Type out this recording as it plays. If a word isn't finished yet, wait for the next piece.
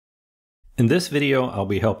In this video, I'll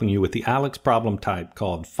be helping you with the ALEKS problem type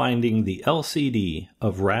called finding the LCD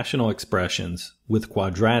of rational expressions with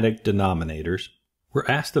quadratic denominators. We're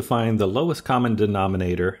asked to find the lowest common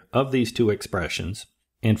denominator of these two expressions,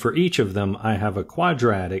 and for each of them, I have a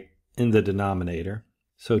quadratic in the denominator.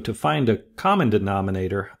 So to find a common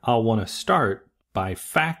denominator, I'll want to start by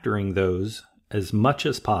factoring those as much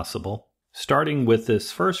as possible. Starting with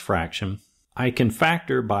this first fraction, I can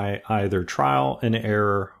factor by either trial and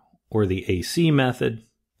error or the AC method.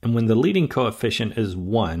 And when the leading coefficient is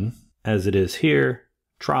 1, as it is here,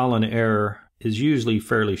 trial and error is usually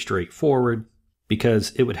fairly straightforward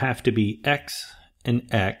because it would have to be x and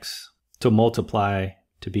x to multiply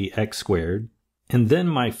to be x squared. And then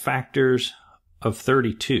my factors of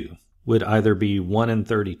 32 would either be 1 and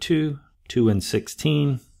 32, 2 and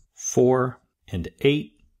 16, 4 and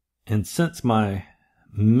 8. And since my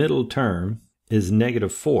middle term is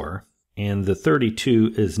 -4, and the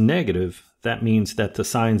 32 is negative, that means that the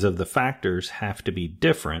signs of the factors have to be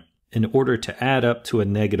different. In order to add up to a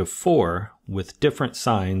 -4 with different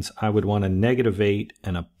signs, I would want a -8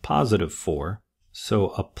 and a +4. So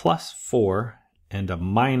a +4 and a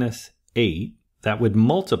 -8, that would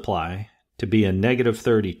multiply to be a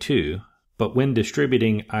 -32, but when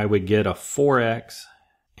distributing, I would get a 4x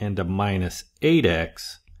and a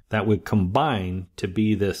 -8x that would combine to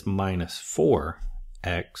be this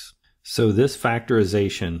 -4x. So this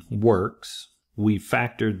factorization works. We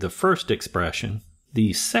factored the first expression.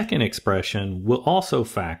 The second expression will also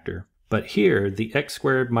factor, but here the x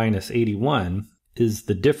squared minus 81 is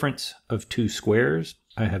the difference of two squares.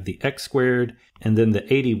 I have the x squared, and then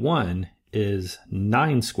the 81 is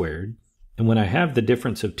 9 squared. And when I have the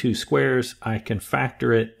difference of two squares, I can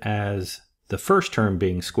factor it as the first term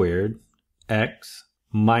being squared, x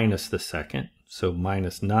minus the second, so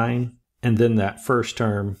 -9, and then that first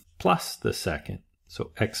term plus the second,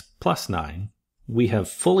 so x plus 9. We have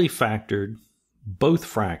fully factored both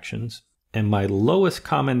fractions, and my lowest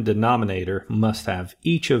common denominator must have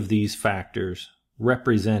each of these factors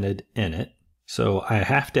represented in it. So I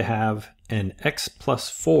have to have an x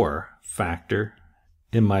plus 4 factor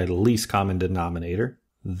in my least common denominator.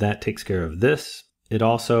 That takes care of this. It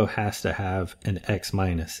also has to have an x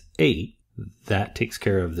minus 8. That takes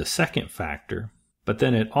care of the second factor. But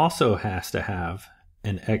then it also has to have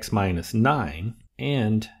an x minus 9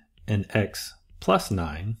 and an x plus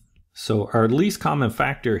 9. So our least common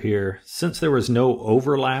factor here, since there was no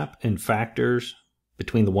overlap in factors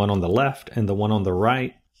between the one on the left and the one on the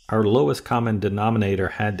right, our lowest common denominator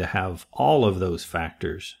had to have all of those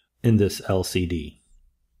factors in this LCD.